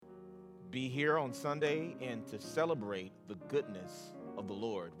be here on Sunday and to celebrate the goodness of the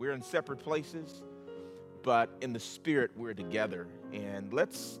Lord. We're in separate places, but in the Spirit, we're together. And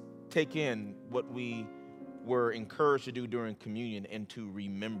let's take in what we were encouraged to do during communion and to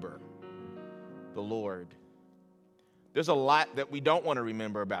remember the Lord. There's a lot that we don't want to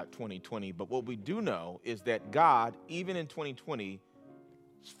remember about 2020, but what we do know is that God, even in 2020,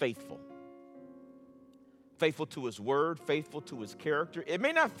 is faithful. Faithful to his word, faithful to his character. It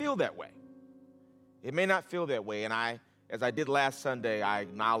may not feel that way. It may not feel that way. And as I did last Sunday, I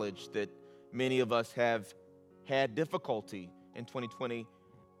acknowledge that many of us have had difficulty in 2020.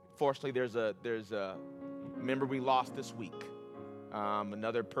 Fortunately, there's a member we lost this week.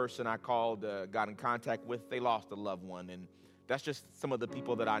 Another person I called, got in contact with, they lost a loved one. And that's just some of the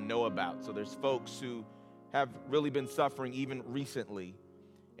people that I know about. So there's folks who have really been suffering even recently.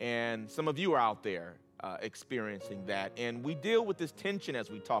 And some of you are out there experiencing that. And we deal with this tension, as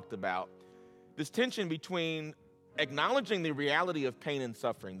we talked about, this tension between acknowledging the reality of pain and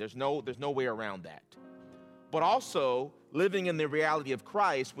suffering. There's no way around that. But also living in the reality of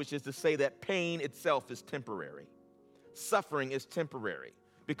Christ, which is to say that pain itself is temporary. Suffering is temporary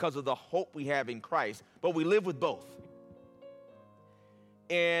because of the hope we have in Christ, but we live with both.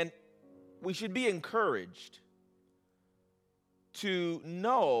 And we should be encouraged to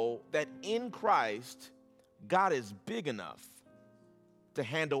know that in Christ, God is big enough to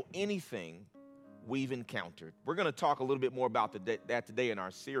handle anything we've encountered. We're going to talk a little bit more about that today in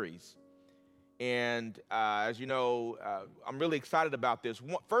our series. And as you know, I'm really excited about this.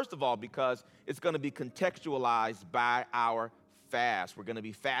 First of all, because it's going to be contextualized by our fast. We're going to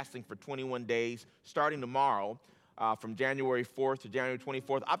be fasting for 21 days starting tomorrow from January 4th to January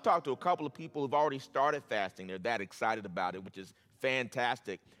 24th. I've talked to a couple of people who've already started fasting. They're that excited about it, which is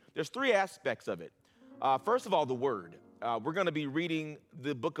fantastic. There's three aspects of it. First of all, the Word. We're going to be reading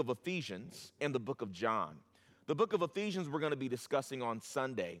the book of Ephesians and the book of John. The book of Ephesians we're going to be discussing on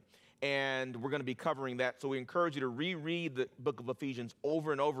Sunday. And we're going to be covering that. So we encourage you to reread the book of Ephesians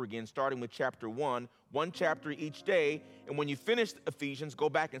over and over again, starting with chapter 1, one chapter each day. And when you finish Ephesians, go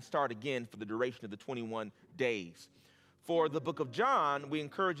back and start again for the duration of the 21 days. For the book of John, we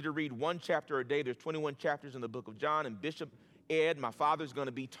encourage you to read one chapter a day. There's 21 chapters in the book of John. And Bishop Ed, my father, is going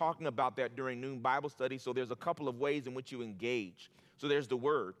to be talking about that during noon Bible study. So there's a couple of ways in which you engage. So there's the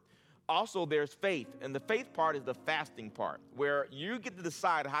Word. Also, there's faith, and the faith part is the fasting part, where you get to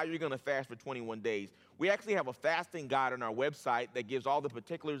decide how you're going to fast for 21 days. We actually have a fasting guide on our website that gives all the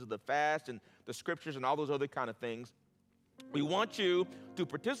particulars of the fast and the scriptures and all those other kind of things. We want you to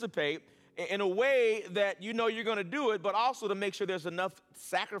participate in a way that you know you're going to do it, but also to make sure there's enough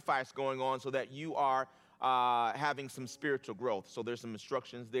sacrifice going on so that you are having some spiritual growth. So there's some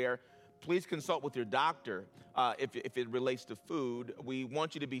instructions there. Please consult with your doctor if it relates to food. We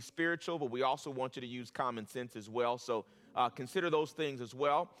want you to be spiritual, but we also want you to use common sense as well. So consider those things as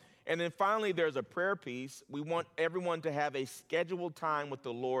well. And then finally, there's a prayer piece. We want everyone to have a scheduled time with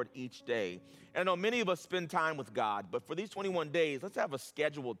the Lord each day. And I know many of us spend time with God, but for these 21 days, let's have a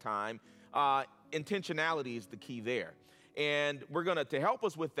scheduled time. Intentionality is the key there. And we're going to help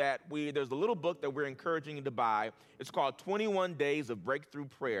us with that, there's a little book that we're encouraging you to buy. It's called 21 Days of Breakthrough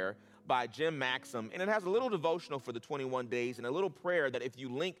Prayer by Jim Maxim, and it has a little devotional for the 21 days and a little prayer that if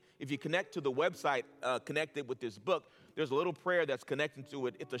you connect to the website connected with this book, there's a little prayer that's connected to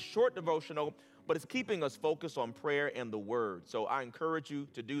it. It's a short devotional, but it's keeping us focused on prayer and the Word. So I encourage you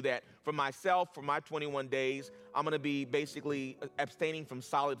to do that. For myself, for my 21 days, I'm going to be basically abstaining from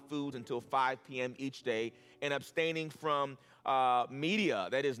solid foods until 5 p.m. each day and abstaining from media,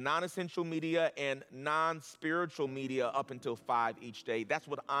 that is non-essential media and non-spiritual media up until 5 each day. That's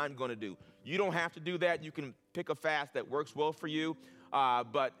what I'm going to do. You don't have to do that. You can pick a fast that works well for you,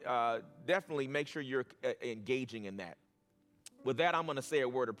 but definitely make sure you're engaging in that. With that, I'm going to say a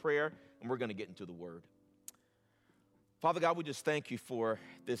word of prayer, and we're going to get into the Word. Father God, we just thank you for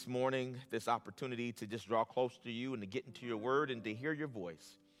this morning, this opportunity to just draw close to you and to get into your Word and to hear your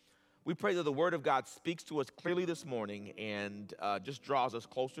voice. We pray that the Word of God speaks to us clearly this morning and just draws us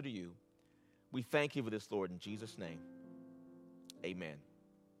closer to you. We thank you for this, Lord, in Jesus' name. Amen.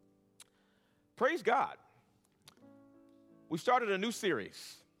 Praise God. We started a new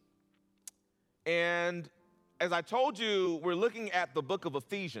series. And as I told you, we're looking at the book of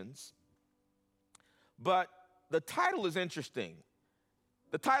Ephesians. But the title is interesting.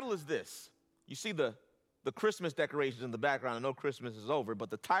 The title is this. You see the Christmas decorations in the background. I know Christmas is over,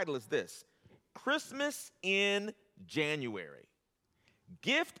 but the title is this: Christmas in January.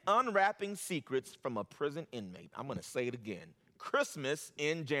 Gift Unwrapping Secrets from a Prison Inmate. I'm going to say it again. Christmas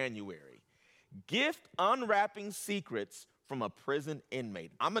in January. Gift Unwrapping Secrets from a prison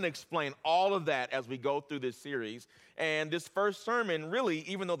inmate. I'm going to explain all of that as we go through this series. And this first sermon, really,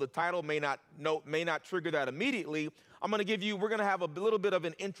 even though the title may not trigger that immediately, we're going to have a little bit of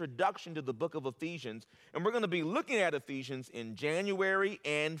an introduction to the book of Ephesians. And we're going to be looking at Ephesians in January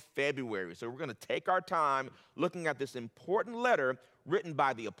and February. So we're going to take our time looking at this important letter written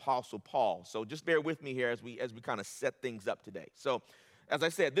by the Apostle Paul. So just bear with me here as we kind of set things up today. So as I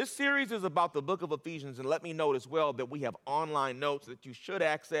said, this series is about the book of Ephesians, and let me note as well that we have online notes that you should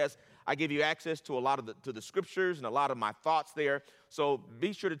access. I give you access to a lot of the scriptures and a lot of my thoughts there, so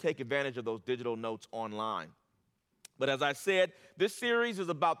be sure to take advantage of those digital notes online. But as I said, this series is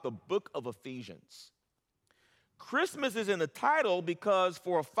about the book of Ephesians. Christmas is in the title because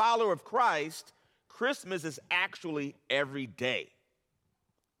for a follower of Christ, Christmas is actually every day.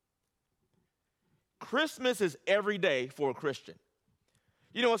 Christmas is every day for a Christian.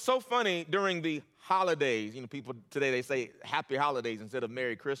 You know, it's so funny during the holidays. You know, people today, they say happy holidays instead of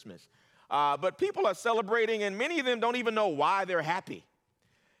Merry Christmas. But people are celebrating, and many of them don't even know why they're happy.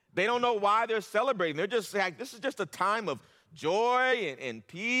 They don't know why they're celebrating. They're just like, this is just a time of joy and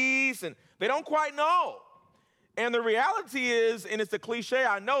peace, and they don't quite know. And the reality is, and it's a cliche,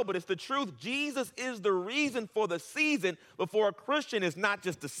 I know, but it's the truth, Jesus is the reason for the season, but for a Christian, it's not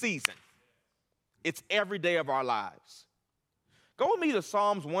just a season. It's every day of our lives. Go with me to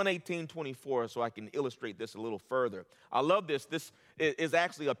Psalms 118:24 so I can illustrate this a little further. I love this. This is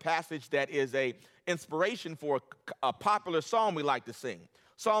actually a passage that is an inspiration for a popular psalm we like to sing.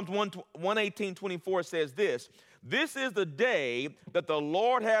 Psalms 118:24 says this: "This is the day that the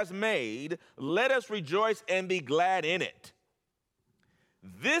Lord has made. Let us rejoice and be glad in it."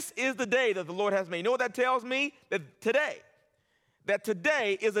 This is the day that the Lord has made. You know what that tells me? That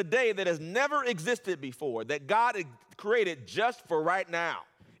today is a day that has never existed before, that God created just for right now.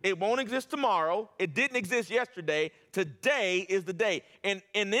 It won't exist tomorrow. It didn't exist yesterday. Today is the day. And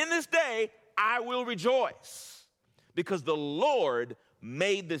in this day, I will rejoice because the Lord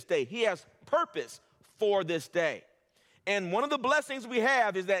made this day. He has purpose for this day. And one of the blessings we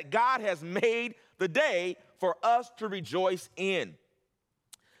have is that God has made the day for us to rejoice in.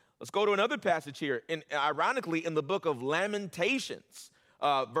 Let's go to another passage here, ironically, in the book of Lamentations,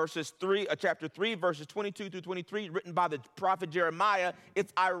 chapter 3, verses 22 through 23, written by the prophet Jeremiah.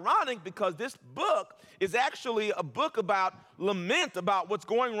 It's ironic because this book is actually a book about lament, about what's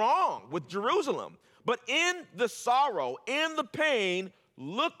going wrong with Jerusalem. But in the sorrow, in the pain,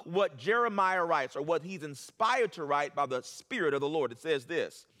 look what Jeremiah writes, or what he's inspired to write by the Spirit of the Lord. It says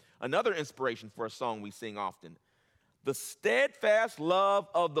this, another inspiration for a song we sing often: "The steadfast love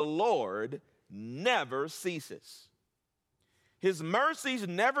of the Lord never ceases. His mercies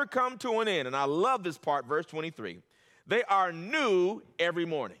never come to an end." And I love this part, verse 23. "They are new every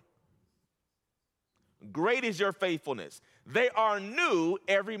morning. Great is your faithfulness. They are new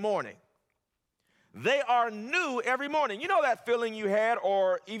every morning." They are new every morning. You know that feeling you had,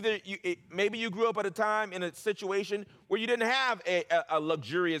 or maybe you grew up at a time in a situation where you didn't have a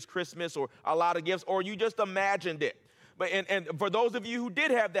luxurious Christmas or a lot of gifts, or you just imagined it. But and for those of you who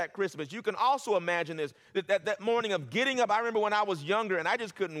did have that Christmas, you can also imagine this, that morning of getting up. I remember when I was younger and I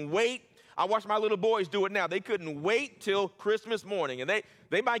just couldn't wait. I watch my little boys do it now. They couldn't wait till Christmas morning. And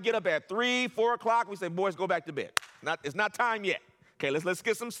they might get up at 3, 4 o'clock. We say, boys, go back to bed. It's not time yet. Okay, let's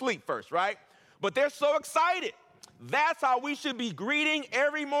get some sleep first, right? But they're so excited. That's how we should be greeting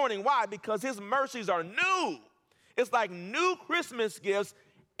every morning. Why? Because his mercies are new. It's like new Christmas gifts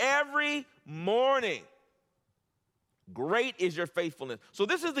every morning. Great is your faithfulness. So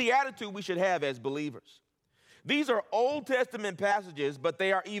this is the attitude we should have as believers. These are Old Testament passages, but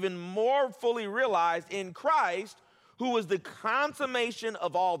they are even more fully realized in Christ, who is the consummation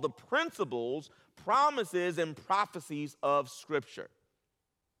of all the principles, promises, and prophecies of Scripture.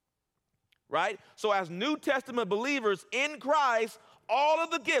 Right? So as New Testament believers in Christ, all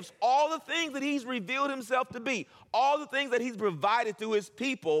of the gifts, all the things that he's revealed himself to be, all the things that he's provided to his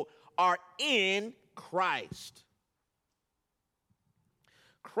people are in Christ.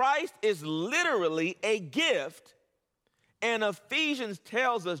 Christ is literally a gift, and Ephesians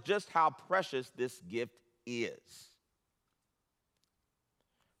tells us just how precious this gift is.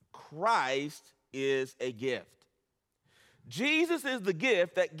 Christ is a gift. Jesus is the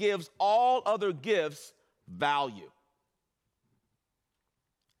gift that gives all other gifts value.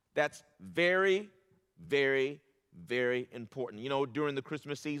 That's very, very, very important. You know, during the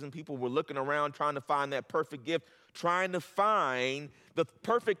Christmas season, people were looking around trying to find that perfect gift, trying to find the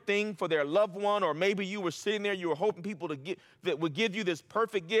perfect thing for their loved one, or maybe you were sitting there, you were hoping people that would give you this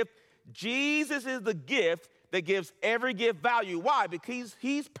perfect gift. Jesus is the gift that gives every gift value. Why? Because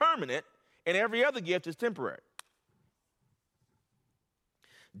he's permanent, and every other gift is temporary.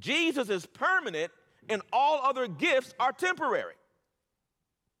 Jesus is permanent, and all other gifts are temporary.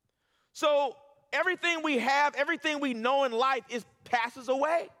 So everything we have, everything we know in life passes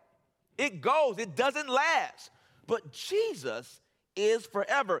away. It goes, it doesn't last. But Jesus is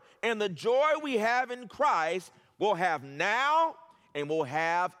forever. And the joy we have in Christ we'll have now and we'll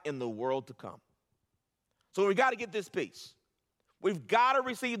have in the world to come. So we got to get this piece. We've got to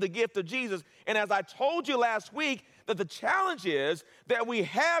receive the gift of Jesus. And as I told you last week, that the challenge is that we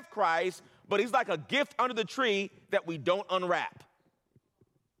have Christ, but he's like a gift under the tree that we don't unwrap.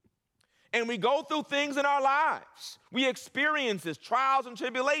 And we go through things in our lives. We experience this, trials and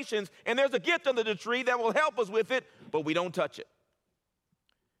tribulations, and there's a gift under the tree that will help us with it, but we don't touch it.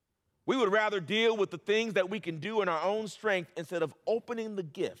 We would rather deal with the things that we can do in our own strength instead of opening the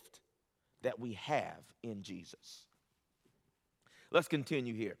gift that we have in Jesus. Let's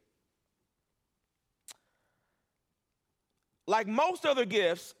continue here. Like most other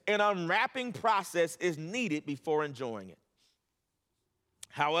gifts, an unwrapping process is needed before enjoying it.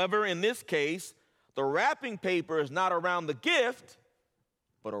 However, in this case, the wrapping paper is not around the gift,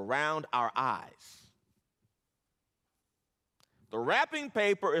 but around our eyes. The wrapping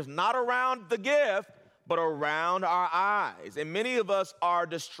paper is not around the gift, but around our eyes. And many of us are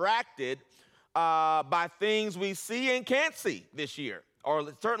distracted by things we see and can't see this year,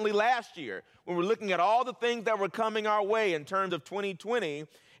 or certainly last year, when we're looking at all the things that were coming our way in terms of 2020.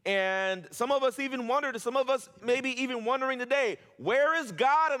 And some of us even wondered, some of us maybe even wondering today, where is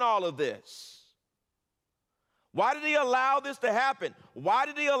God in all of this? Why did he allow this to happen? Why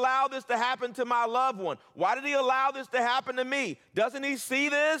did he allow this to happen to my loved one? Why did he allow this to happen to me? Doesn't he see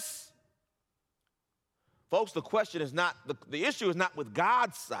this? Folks, the question is not, the issue is not with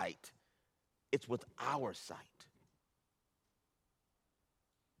God's sight. It's with our sight.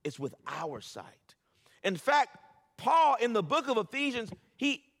 It's with our sight. In fact, Paul, in the book of Ephesians,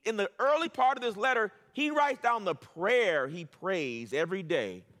 in the early part of this letter, he writes down the prayer he prays every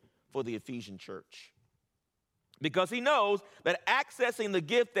day for the Ephesian church. Because he knows that accessing the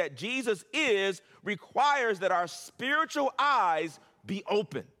gift that Jesus is requires that our spiritual eyes be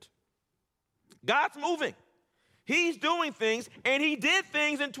opened. God's moving. He's doing things, and he did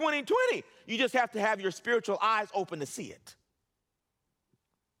things in 2020. You just have to have your spiritual eyes open to see it.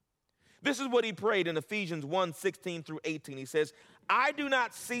 This is what he prayed in Ephesians 1:16 through 18. He says, I do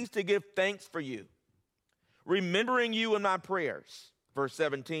not cease to give thanks for you, remembering you in my prayers. Verse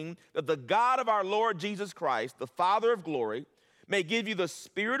 17, that the God of our Lord Jesus Christ, the Father of glory, may give you the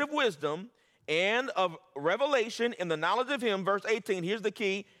spirit of wisdom and of revelation in the knowledge of him. Verse 18, here's the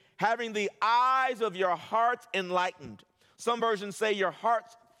key, having the eyes of your hearts enlightened. Some versions say your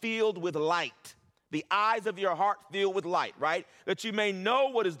hearts filled with light. The eyes of your heart filled with light, right? That you may know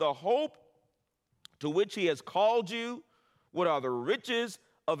what is the hope to which he has called you, what are the riches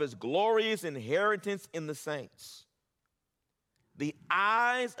of his glorious inheritance in the saints. The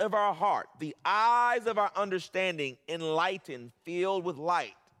eyes of our heart, the eyes of our understanding enlightened, filled with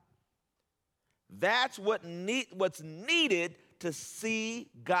light. That's what's needed to see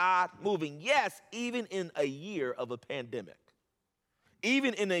God moving. Yes, even in a year of a pandemic.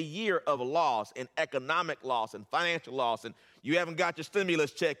 Even in a year of loss and economic loss and financial loss, and you haven't got your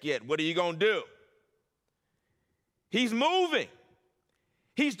stimulus check yet, what are you going to do? He's moving.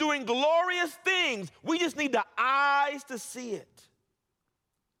 He's doing glorious things. We just need the eyes to see it.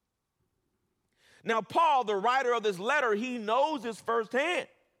 Now, Paul, the writer of this letter, he knows this firsthand.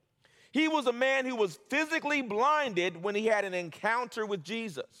 He was a man who was physically blinded when he had an encounter with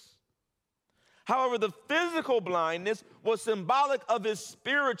Jesus. However, the physical blindness was symbolic of his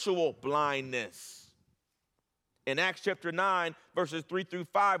spiritual blindness. In Acts chapter 9, verses 3 through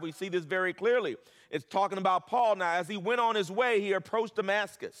 5, we see this very clearly. It's talking about Paul now. As he went on his way, he approached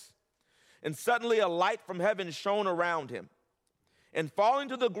Damascus. And suddenly a light from heaven shone around him. And falling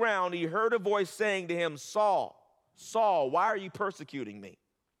to the ground, he heard a voice saying to him, Saul, Saul, why are you persecuting me?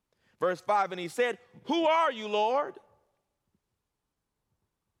 Verse 5, and he said, who are you, Lord?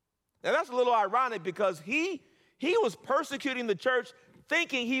 Now that's a little ironic because he was persecuting the church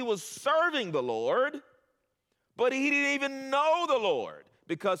thinking he was serving the Lord, but he didn't even know the Lord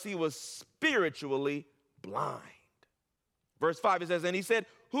because he was spiritually blind. Verse 5, it says, and he said,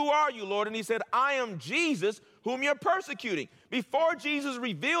 who are you, Lord? And he said, I am Jesus, whom you're persecuting. Before Jesus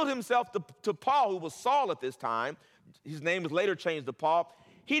revealed himself to Paul, who was Saul at this time, his name was later changed to Paul,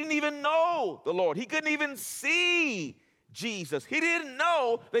 he didn't even know the Lord. He couldn't even see Jesus. He didn't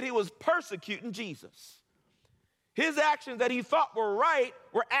know that he was persecuting Jesus. His actions that he thought were right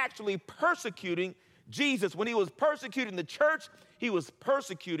were actually persecuting Jesus. When he was persecuting the church, he was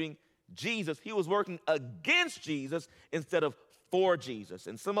persecuting Jesus. He was working against Jesus instead of for Jesus.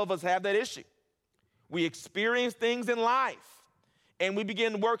 And some of us have that issue. We experience things in life, and we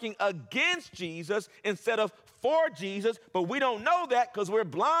begin working against Jesus instead of for Jesus, but we don't know that because we're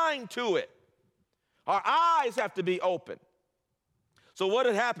blind to it. Our eyes have to be open. So what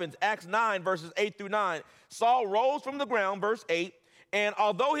had happened, Acts 9, verses 8 through 9, Saul rose from the ground, verse 8, and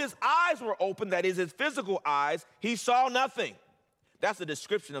although his eyes were open, that is his physical eyes, he saw nothing. That's a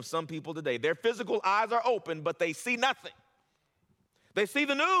description of some people today. Their physical eyes are open, but they see nothing. They see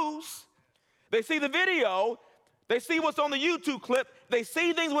the news. They see the video. They see what's on the YouTube clip. They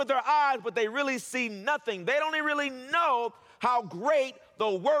see things with their eyes, but they really see nothing. They don't really know how great the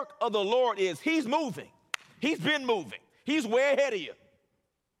work of the Lord is. He's moving. He's been moving. He's way ahead of you.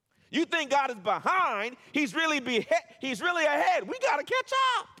 You think God is behind. He's really ahead. We got to catch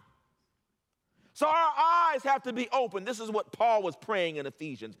up. So our eyes have to be open. This is what Paul was praying in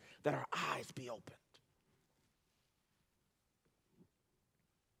Ephesians, that our eyes be opened.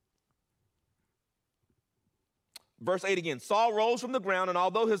 Verse 8 again, Saul rose from the ground, and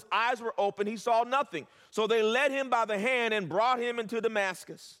although his eyes were open, he saw nothing. So they led him by the hand and brought him into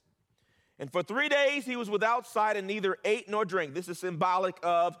Damascus. And for 3 days he was without sight and neither ate nor drank. This is symbolic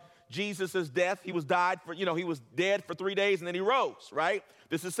of Jesus' death. He was dead for 3 days and then he rose, right?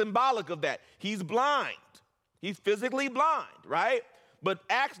 This is symbolic of that. He's blind. He's physically blind, right? But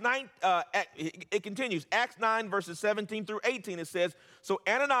Acts 9, it continues. Acts 9, verses 17 through 18, it says, so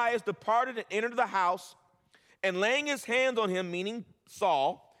Ananias departed and entered the house, and laying his hands on him, meaning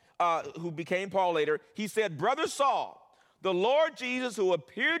Saul, who became Paul later, he said, Brother Saul, the Lord Jesus, who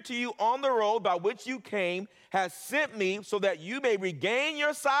appeared to you on the road by which you came, has sent me so that you may regain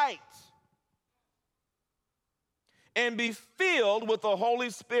your sight and be filled with the Holy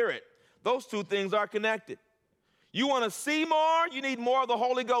Spirit. Those two things are connected. You want to see more? You need more of the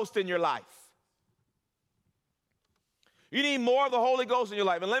Holy Ghost in your life. You need more of the Holy Ghost in your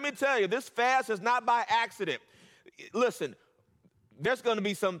life. And let me tell you, this fast is not by accident. Listen, there's going to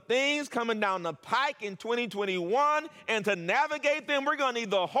be some things coming down the pike in 2021, and to navigate them, we're going to need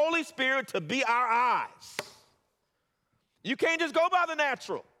the Holy Spirit to be our eyes. You can't just go by the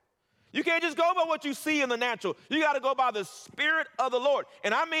natural. You can't just go by what you see in the natural. You got to go by the Spirit of the Lord.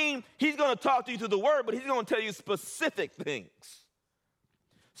 And I mean, he's going to talk to you through the Word, but he's going to tell you specific things.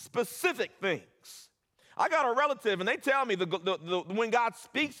 Specific things. I got a relative, and they tell me when God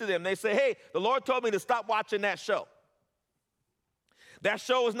speaks to them, they say, hey, the Lord told me to stop watching that show. That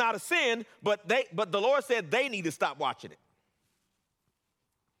show is not a sin, but the Lord said they need to stop watching it.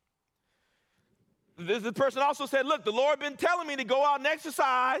 This person also said, look, the Lord been telling me to go out and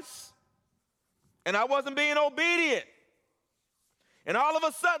exercise, and I wasn't being obedient. And all of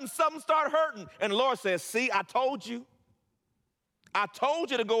a sudden, something started hurting, and the Lord says, see, I told you. I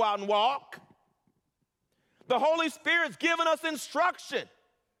told you to go out and walk. The Holy Spirit's giving us instruction.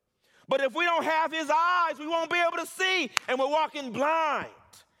 But if we don't have his eyes, we won't be able to see, and we're walking blind.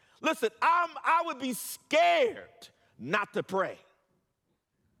 Listen, I would be scared not to pray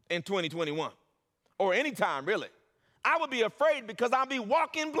in 2021 or any time, really. I would be afraid because I'll be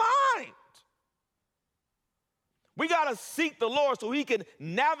walking blind. We got to seek the Lord so he can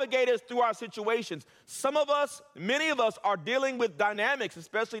navigate us through our situations. Some of us, many of us are dealing with dynamics,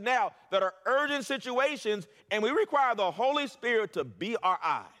 especially now, that are urgent situations, and we require the Holy Spirit to be our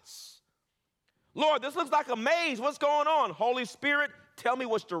eyes. Lord, this looks like a maze. What's going on? Holy Spirit, tell me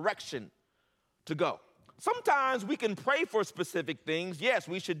which direction to go. Sometimes we can pray for specific things. Yes,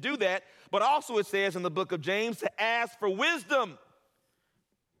 we should do that. But also it says in the book of James to ask for wisdom.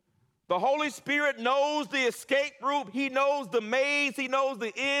 The Holy Spirit knows the escape route. He knows the maze. He knows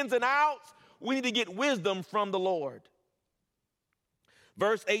the ins and outs. We need to get wisdom from the Lord.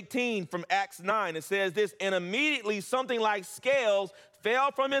 Verse 18 from Acts 9, it says this, and immediately something like scales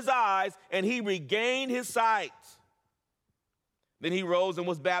fell from his eyes, and he regained his sight. Then he rose and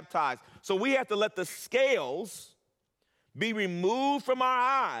was baptized. So we have to let the scales be removed from our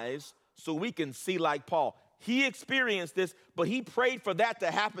eyes so we can see like Paul. He experienced this, but he prayed for that to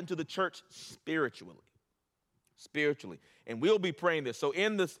happen to the church spiritually. Spiritually. And we'll be praying this. So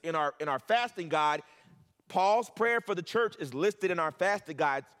in our fasting guide, Paul's prayer for the church is listed in our fasting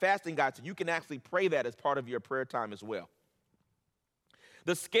guide, so you can actually pray that as part of your prayer time as well.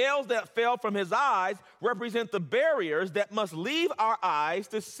 The scales that fell from his eyes represent the barriers that must leave our eyes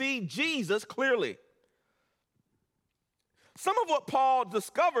to see Jesus clearly. Some of what Paul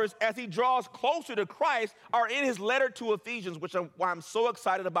discovers as he draws closer to Christ are in his letter to Ephesians, why I'm so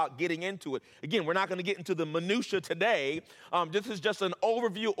excited about getting into it. Again, we're not going to get into the minutia today. This is just an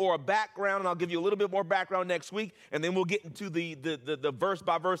overview or a background, and I'll give you a little bit more background next week, and then we'll get into the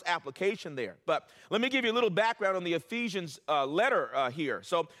verse-by-verse application there. But let me give you a little background on the Ephesians letter here.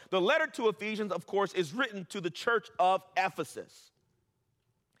 So the letter to Ephesians, of course, is written to the church of Ephesus.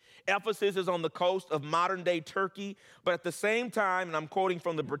 Ephesus is on the coast of modern-day Turkey, but at the same time, and I'm quoting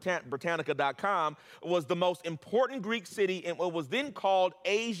from the Britannica.com, was the most important Greek city in what was then called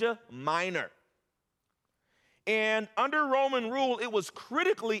Asia Minor. And under Roman rule, it was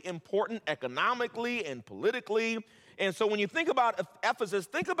critically important economically and politically. And so when you think about Ephesus,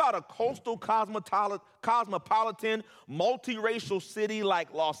 think about a coastal cosmopolitan, multiracial city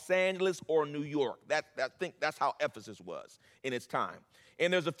like Los Angeles or New York. That's how Ephesus was in its time.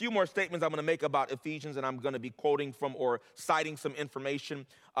 And there's a few more statements I'm going to make about Ephesians, and I'm going to be quoting from or citing some information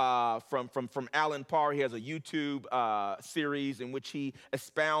from Alan Parr. He has a YouTube series in which he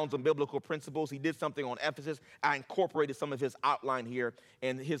expounds on biblical principles. He did something on Ephesus. I incorporated some of his outline here,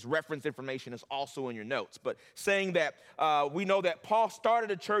 and his reference information is also in your notes. But saying that we know that Paul started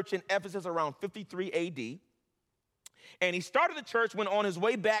a church in Ephesus around 53 AD, and he started the church when on his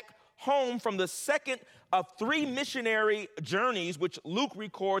way back home from the second of 3 missionary journeys, which Luke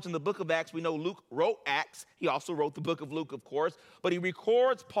records in the book of Acts. We know Luke wrote Acts. He also wrote the book of Luke, of course. But he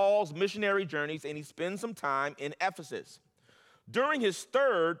records Paul's missionary journeys, and he spends some time in Ephesus. During his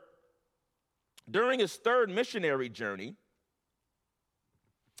third missionary journey,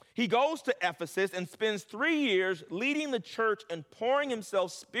 he goes to Ephesus and spends 3 years leading the church and pouring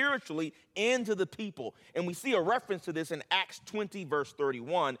himself spiritually into the people. And we see a reference to this in Acts 20, verse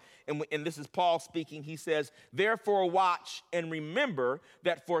 31. And this is Paul speaking. He says, "Therefore watch and remember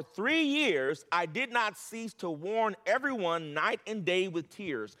that for 3 years I did not cease to warn everyone night and day with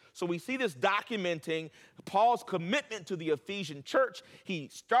tears." So we see this documenting Paul's commitment to the Ephesian church. He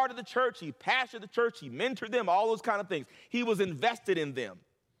started the church, he pastored the church, he mentored them, all those kind of things. He was invested in them.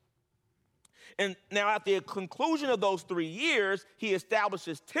 And now at the conclusion of those 3 years, he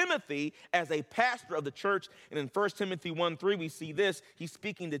establishes Timothy as a pastor of the church. And in 1 Timothy 1:3, we see this. He's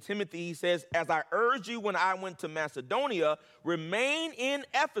speaking to Timothy. He says, "As I urged you when I went to Macedonia, remain in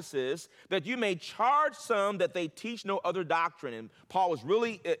Ephesus, that you may charge some that they teach no other doctrine." And Paul was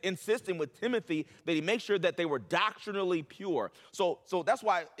really insisting with Timothy that he make sure that they were doctrinally pure. So that's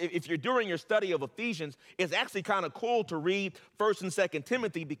why if you're doing your study of Ephesians, it's actually kind of cool to read 1 and 2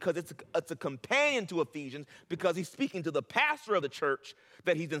 Timothy, because it's a companion to Ephesians, because he's speaking to the pastor of the church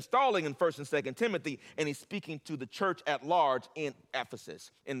that he's installing in 1 and 2 Timothy, and he's speaking to the church at large in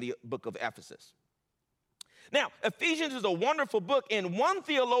Ephesus, in the book of Ephesus. Now, Ephesians is a wonderful book, and one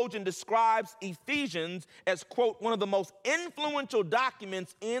theologian describes Ephesians as, quote, one of the most influential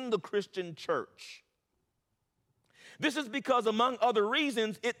documents in the Christian church. This is because, among other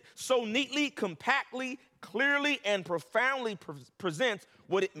reasons, it so neatly, compactly, clearly, and profoundly presents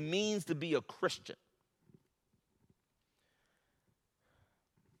what it means to be a Christian.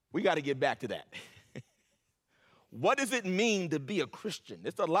 We got to get back to that. What does it mean to be a Christian?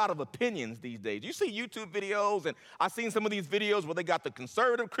 There's a lot of opinions these days. You see YouTube videos, and I've seen some of these videos where they got the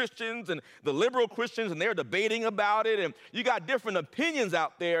conservative Christians and the liberal Christians, and they're debating about it, and you got different opinions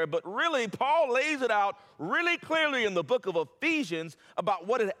out there, but really, Paul lays it out really clearly in the book of Ephesians about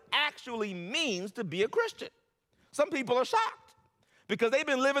what it actually means to be a Christian. Some people are shocked because they've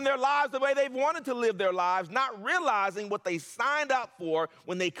been living their lives the way they've wanted to live their lives, not realizing what they signed up for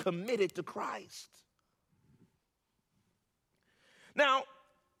when they committed to Christ. Now,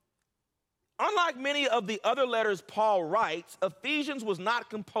 unlike many of the other letters Paul writes, Ephesians was not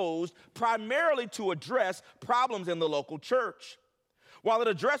composed primarily to address problems in the local church. While it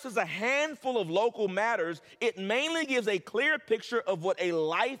addresses a handful of local matters, it mainly gives a clear picture of what a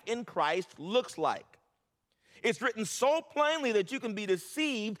life in Christ looks like. It's written so plainly that you can be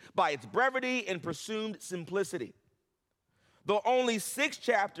deceived by its brevity and presumed simplicity. Though only 6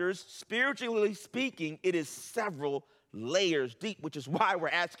 chapters, spiritually speaking, it is several layers deep, which is why we're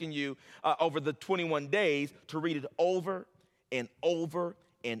asking you over the 21 days to read it over and over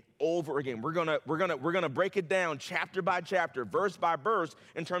and over again. We're gonna break it down chapter by chapter, verse by verse,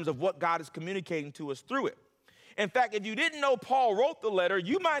 in terms of what God is communicating to us through it. In fact, if you didn't know Paul wrote the letter,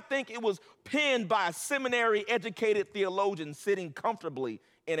 you might think it was penned by a seminary-educated theologian sitting comfortably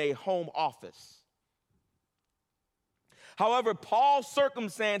in a home office. However, Paul's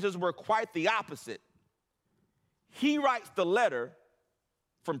circumstances were quite the opposite. He writes the letter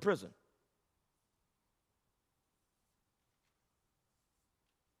from prison.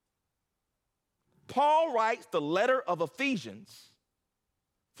 Paul writes the letter of Ephesians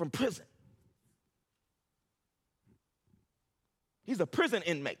from prison. He's a prison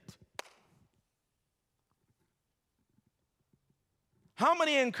inmate. How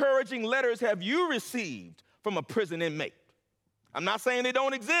many encouraging letters have you received from a prison inmate? I'm not saying they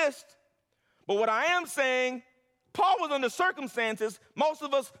don't exist, but what I am saying, Paul was under circumstances most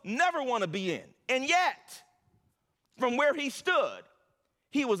of us never want to be in. And yet, from where he stood,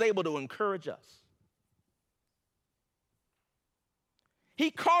 he was able to encourage us. He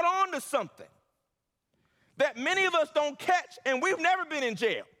caught on to something that many of us don't catch, and we've never been in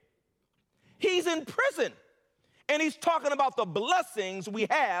jail. He's in prison, and he's talking about the blessings we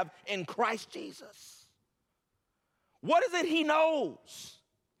have in Christ Jesus. What is it he knows?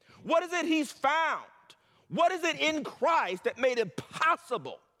 What is it he's found? What is it in Christ that made it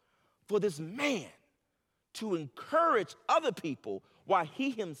possible for this man to encourage other people while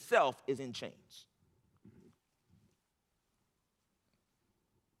he himself is in chains?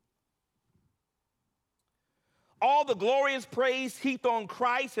 All the glorious praise heaped on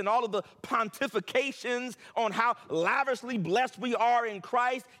Christ and all of the pontifications on how lavishly blessed we are in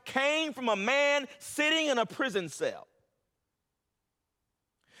Christ came from a man sitting in a prison cell.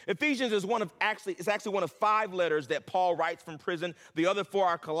 Ephesians is actually one of 5 letters that Paul writes from prison. The other 4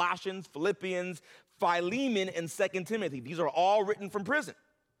 are Colossians, Philippians, Philemon, and 2 Timothy. These are all written from prison.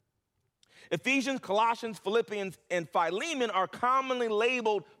 Ephesians, Colossians, Philippians, and Philemon are commonly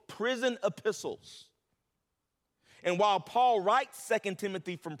labeled prison epistles. And while Paul writes 2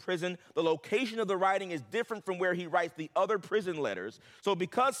 Timothy from prison, the location of the writing is different from where he writes the other prison letters. So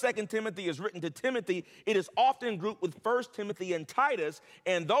because 2 Timothy is written to Timothy, it is often grouped with 1 Timothy and Titus,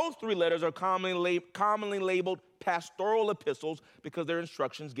 and those 3 letters are commonly labeled pastoral epistles because they're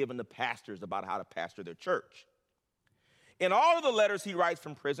instructions given to pastors about how to pastor their church. In all of the letters he writes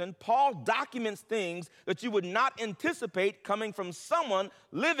from prison, Paul documents things that you would not anticipate coming from someone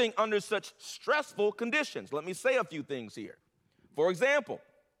living under such stressful conditions. Let me say a few things here. For example,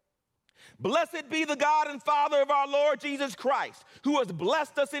 blessed be the God and Father of our Lord Jesus Christ, who has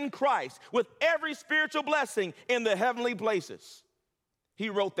blessed us in Christ with every spiritual blessing in the heavenly places. He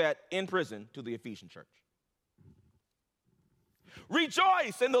wrote that in prison to the Ephesian church.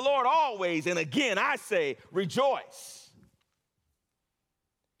 Rejoice in the Lord always, and again I say rejoice.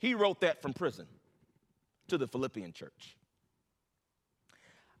 He wrote that from prison to the Philippian church.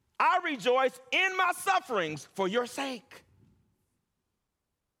 I rejoice in my sufferings for your sake.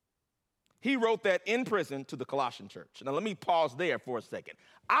 He wrote that in prison to the Colossian church. Now let me pause there for a second.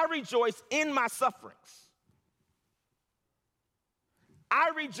 I rejoice in my sufferings. I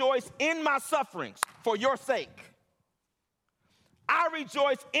rejoice in my sufferings for your sake. I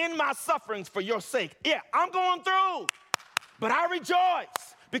rejoice in my sufferings for your sake. Yeah, I'm going through, but I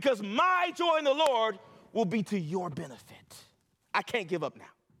rejoice. Because my joy in the Lord will be to your benefit. I can't give up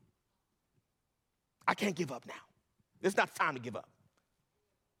now. I can't give up now. It's not time to give up.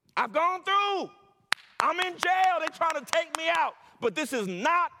 I've gone through. I'm in jail. They're trying to take me out. But this is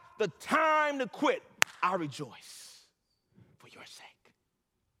not the time to quit. I rejoice for your sake.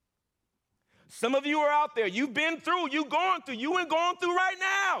 Some of you are out there. You've been through. You've gone through. You ain't going through right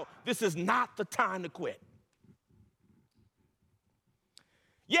now. This is not the time to quit.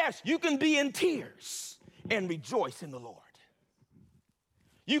 Yes, you can be in tears and rejoice in the Lord.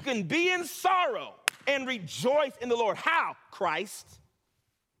 You can be in sorrow and rejoice in the Lord. How? Christ.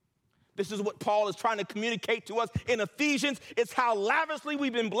 This is what Paul is trying to communicate to us in Ephesians. It's how lavishly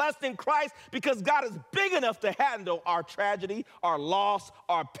we've been blessed in Christ because God is big enough to handle our tragedy, our loss,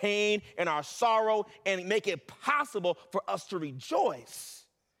 our pain, and our sorrow, and make it possible for us to rejoice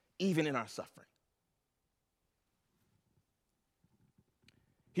even in our suffering.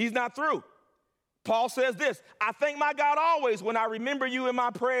 He's not through. Paul says this, I thank my God always when I remember you in my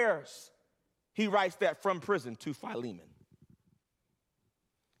prayers. He writes that from prison to Philemon.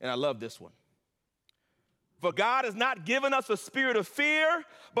 And I love this one. For God has not given us a spirit of fear,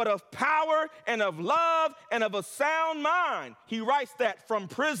 but of power and of love and of a sound mind. He writes that from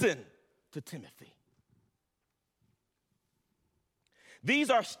prison to Timothy.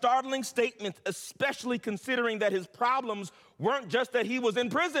 These are startling statements, especially considering that his problems weren't just that he was in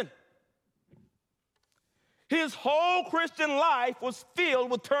prison. His whole Christian life was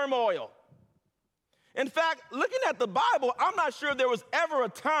filled with turmoil. In fact, looking at the Bible, I'm not sure there was ever a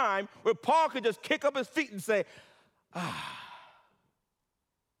time where Paul could just kick up his feet and say,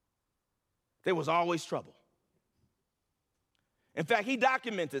 There was always trouble. In fact, he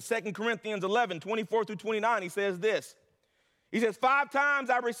documented 2 Corinthians 11, 24 through 29. He says this. He says, 5 times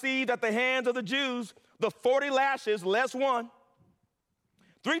I received at the hands of the Jews the 40 lashes less one.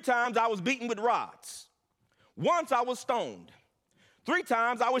 3 times I was beaten with rods. Once I was stoned. 3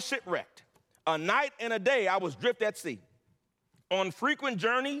 times I was shipwrecked. A night and a day I was adrift at sea. On frequent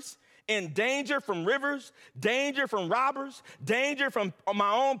journeys, in danger from rivers, danger from robbers, danger from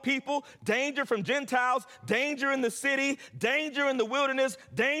my own people, danger from Gentiles, danger in the city, danger in the wilderness,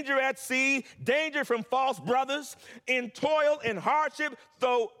 danger at sea, danger from false brothers, in toil and hardship,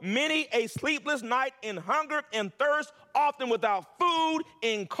 though many a sleepless night, in hunger and thirst, often without food,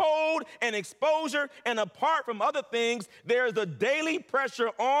 in cold and exposure, and apart from other things, there is a daily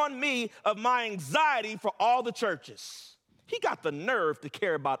pressure on me of my anxiety for all the churches. He got the nerve to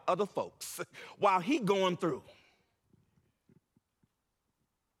care about other folks while he going through.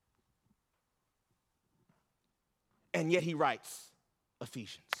 And yet he writes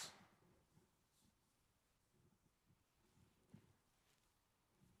Ephesians.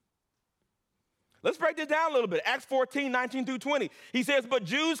 Let's break this down a little bit. Acts 14, 19 through 20. He says, but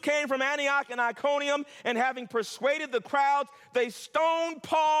Jews came from Antioch and Iconium, and having persuaded the crowds, they stoned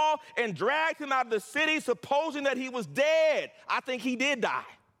Paul and dragged him out of the city, supposing that he was dead. I think he did die.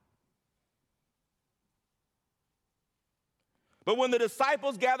 But when the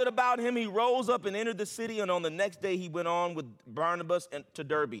disciples gathered about him, he rose up and entered the city, and on the next day he went on with Barnabas to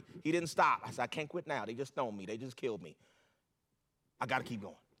Derbe. He didn't stop. I said, I can't quit now. They just stoned me. They just killed me. I got to keep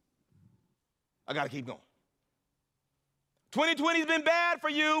going. I got to keep going. 2020 has been bad for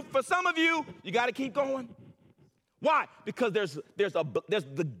you. For some of you, you got to keep going. Why? Because there's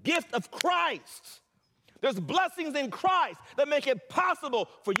the gift of Christ. There's blessings in Christ that make it possible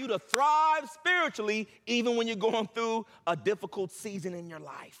for you to thrive spiritually even when you're going through a difficult season in your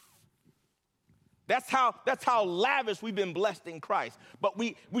life. That's how lavish we've been blessed in Christ. But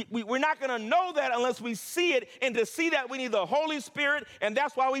we're not going to know that unless we see it. And to see that, we need the Holy Spirit, and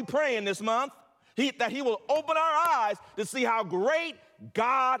that's why we're praying this month. That he will open our eyes to see how great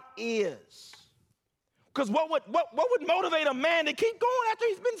God is. Because what would motivate a man to keep going after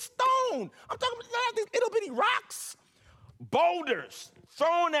he's been stoned? I'm talking about these little bitty rocks, boulders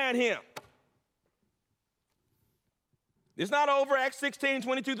thrown at him. It's not over. Acts 16,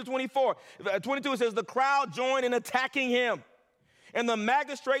 22 to 24. 22, it says, the crowd joined in attacking him. And the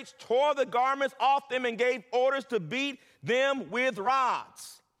magistrates tore the garments off them and gave orders to beat them with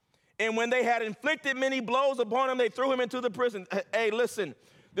rods. And when they had inflicted many blows upon him, they threw him into the prison. Hey, listen,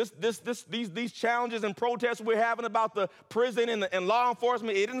 these challenges and protests we're having about the prison and law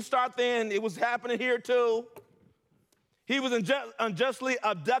enforcement, it didn't start then. It was happening here too. He was unjustly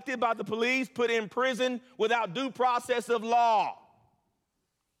abducted by the police, put in prison without due process of law.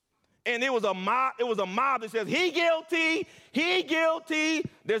 And it was a mob that says, he guilty, he guilty.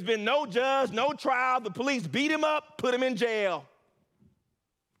 There's been no judge, no trial. The police beat him up, put him in jail.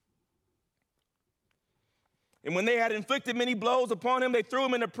 And when they had inflicted many blows upon him, they threw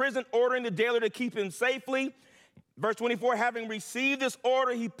him into prison, ordering the jailer to keep him safely. Verse 24, having received this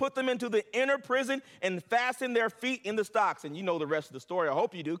order, he put them into the inner prison and fastened their feet in the stocks. And you know the rest of the story. I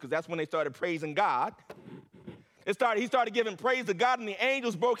hope you do, because that's when they started praising God. He started giving praise to God, and the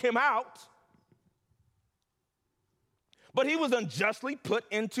angels broke him out. But he was unjustly put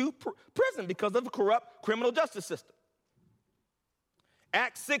into prison because of a corrupt criminal justice system.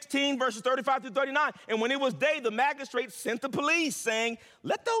 Acts 16, verses 35 through 39. And when it was day, the magistrates sent the police saying,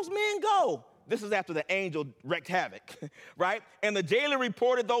 let those men go. This is after the angel wreaked havoc, right? And the jailer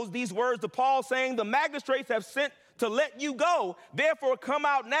reported these words to Paul, saying, the magistrates have sent to let you go. Therefore, come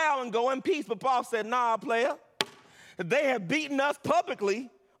out now and go in peace. But Paul said, nah, player. They have beaten us publicly,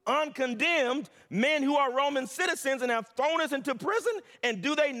 uncondemned, men who are Roman citizens, and have thrown us into prison. And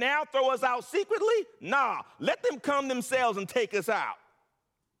do they now throw us out secretly? Nah, let them come themselves and take us out.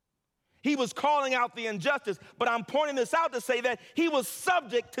 He was calling out the injustice, but I'm pointing this out to say that he was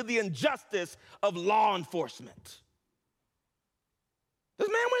subject to the injustice of law enforcement. This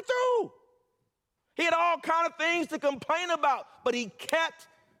man went through. He had all kinds of things to complain about, but he kept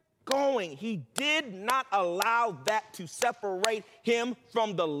going. He did not allow that to separate him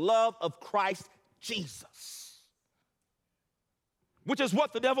from the love of Christ Jesus, which is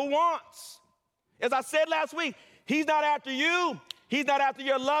what the devil wants. As I said last week, he's not after you. He's not after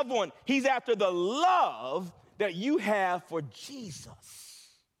your loved one. He's after the love that you have for Jesus.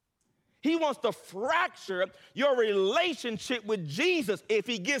 He wants to fracture your relationship with Jesus. If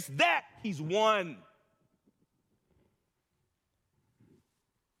he gets that, he's won.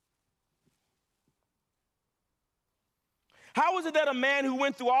 How is it that a man who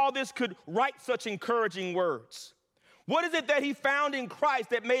went through all this could write such encouraging words? What is it that he found in Christ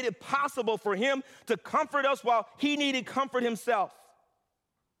that made it possible for him to comfort us while he needed comfort himself?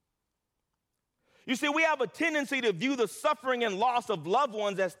 You see, we have a tendency to view the suffering and loss of loved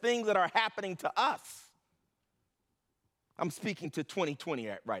ones as things that are happening to us. I'm speaking to 2020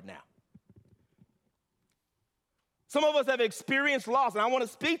 right now. Some of us have experienced loss, and I want to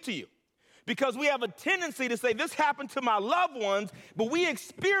speak to you because we have a tendency to say, this happened to my loved ones, but we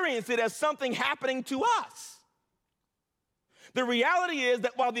experience it as something happening to us. The reality is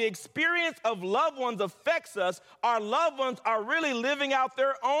that while the experience of loved ones affects us, our loved ones are really living out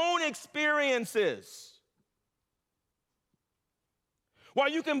their own experiences. While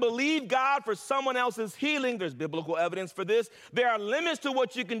you can believe God for someone else's healing, there's biblical evidence for this, there are limits to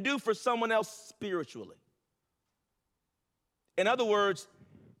what you can do for someone else spiritually. In other words,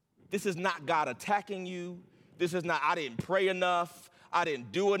 this is not God attacking you. This is not, I didn't pray enough. I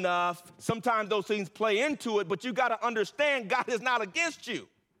didn't do enough. Sometimes those things play into it, but you got to understand God is not against you.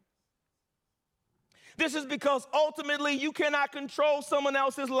 This is because ultimately you cannot control someone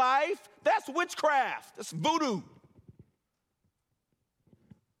else's life. That's witchcraft. That's voodoo.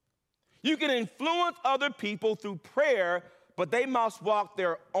 You can influence other people through prayer, but they must walk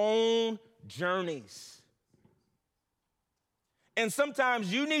their own journeys. And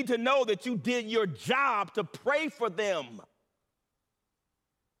sometimes you need to know that you did your job to pray for them.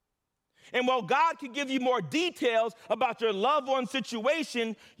 And while God can give you more details about your loved one's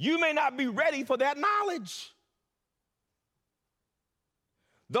situation, you may not be ready for that knowledge.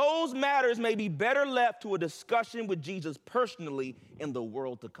 Those matters may be better left to a discussion with Jesus personally in the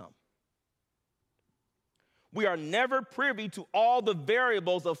world to come. We are never privy to all the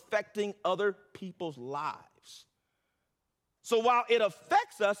variables affecting other people's lives. So while it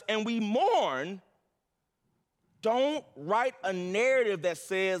affects us and we mourn, don't write a narrative that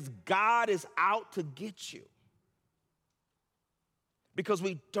says God is out to get you. Because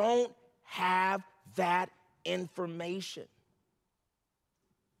we don't have that information.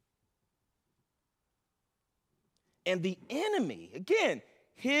 And the enemy, again,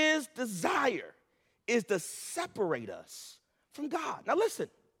 his desire is to separate us from God. Now listen,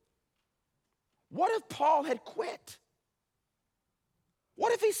 what if Paul had quit?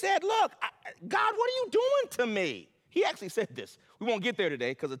 What if he said, look, God, what are you doing to me? He actually said this. We won't get there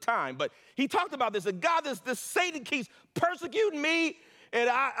today because of time, but he talked about this. That God, this Satan keeps persecuting me, and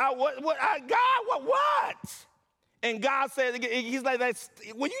God, what? And God said, he's like,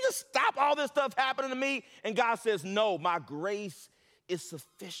 will you just stop all this stuff happening to me? And God says, no, my grace is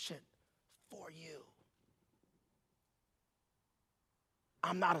sufficient for you.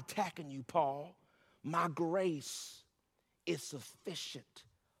 I'm not attacking you, Paul. My grace is sufficient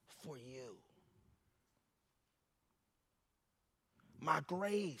for you. My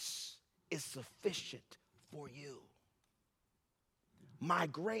grace is sufficient for you. My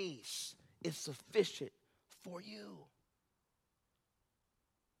grace is sufficient for you.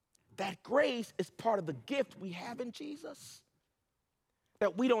 That grace is part of the gift we have in Jesus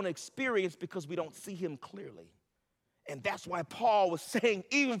that we don't experience because we don't see him clearly. And that's why Paul was saying,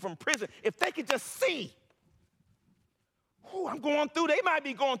 even from prison, if they could just see, I'm going through, they might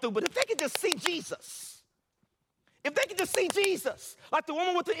be going through, but if they could just see Jesus, if they could just see Jesus, like the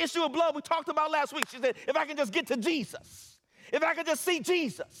woman with the issue of blood we talked about last week, she said, if I can just get to Jesus, if I can just see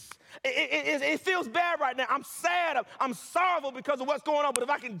Jesus, it feels bad right now. I'm sad, I'm sorrowful because of what's going on, but if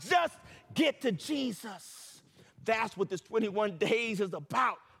I can just get to Jesus, that's what this 21 days is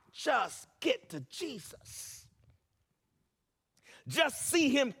about. Just get to Jesus. Just see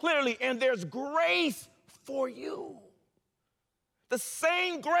him clearly, and there's grace for you. The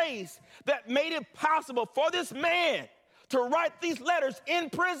same grace that made it possible for this man to write these letters in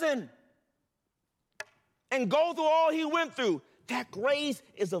prison and go through all he went through, that grace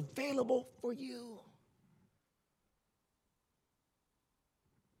is available for you.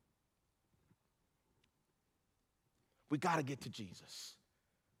 We got to get to Jesus.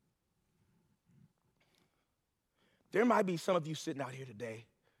 There might be some of you sitting out here today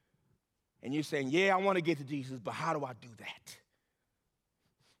and you're saying, yeah, I want to get to Jesus, but how do I do that?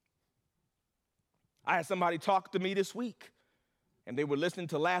 I had somebody talk to me this week, and they were listening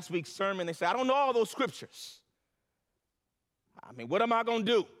to last week's sermon. They said, I don't know all those scriptures. I mean, what am I going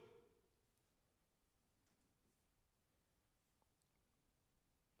to do?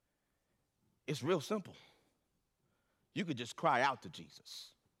 It's real simple. You could just cry out to Jesus.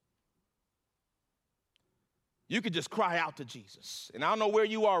 You could just cry out to Jesus. And I don't know where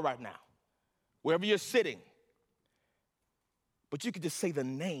you are right now, wherever you're sitting, but you could just say the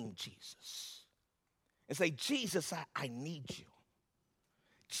name Jesus. And say, Jesus, I need you.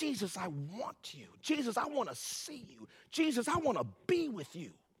 Jesus, I want you. Jesus, I want to see you. Jesus, I want to be with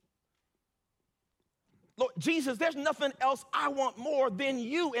you. Lord Jesus, there's nothing else I want more than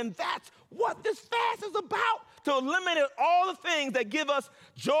you. And that's what this fast is about, to eliminate all the things that give us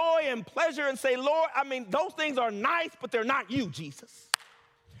joy and pleasure and say, Lord, those things are nice, but they're not you, Jesus.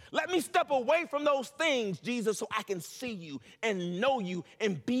 Let me step away from those things, Jesus, so I can see you and know you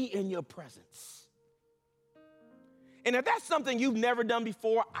and be in your presence. And if that's something you've never done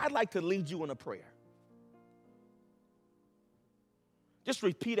before, I'd like to lead you in a prayer. Just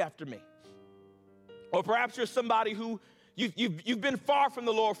repeat after me. Or perhaps you're somebody who you've been far from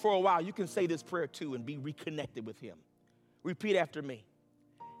the Lord for a while. You can say this prayer too and be reconnected with him. Repeat after me.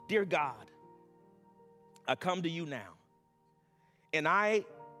 Dear God, I come to you now, and I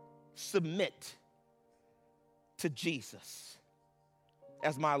submit to Jesus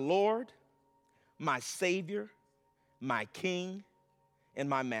as my Lord, my Savior, my King, and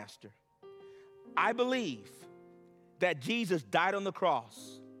my Master. I believe that Jesus died on the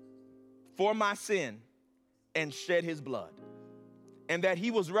cross for my sin and shed his blood, and that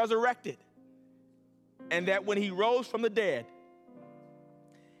he was resurrected, and that when he rose from the dead,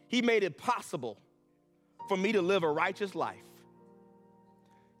 he made it possible for me to live a righteous life.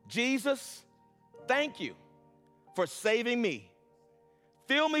 Jesus, thank you for saving me.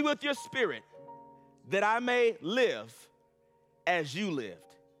 Fill me with your Spirit that I may live as you lived.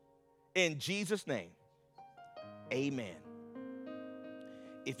 In Jesus' name, amen.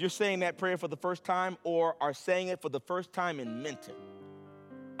 If you're saying that prayer for the first time or are saying it for the first time and meant it,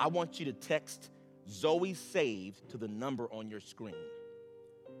 I want you to text Zoe Saved to the number on your screen.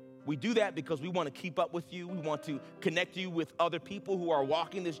 We do that because we want to keep up with you. We want to connect you with other people who are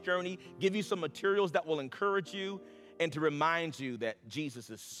walking this journey, give you some materials that will encourage you, and to remind you that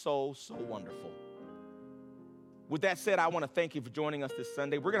Jesus is so, so wonderful. With that said, I want to thank you for joining us this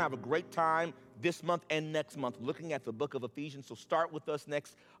Sunday. We're going to have a great time this month and next month looking at the book of Ephesians. So start with us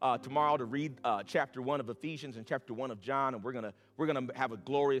tomorrow to read chapter 1 of Ephesians and chapter 1 of John, and we're gonna have a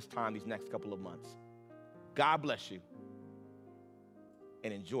glorious time these next couple of months. God bless you,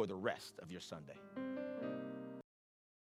 and enjoy the rest of your Sunday.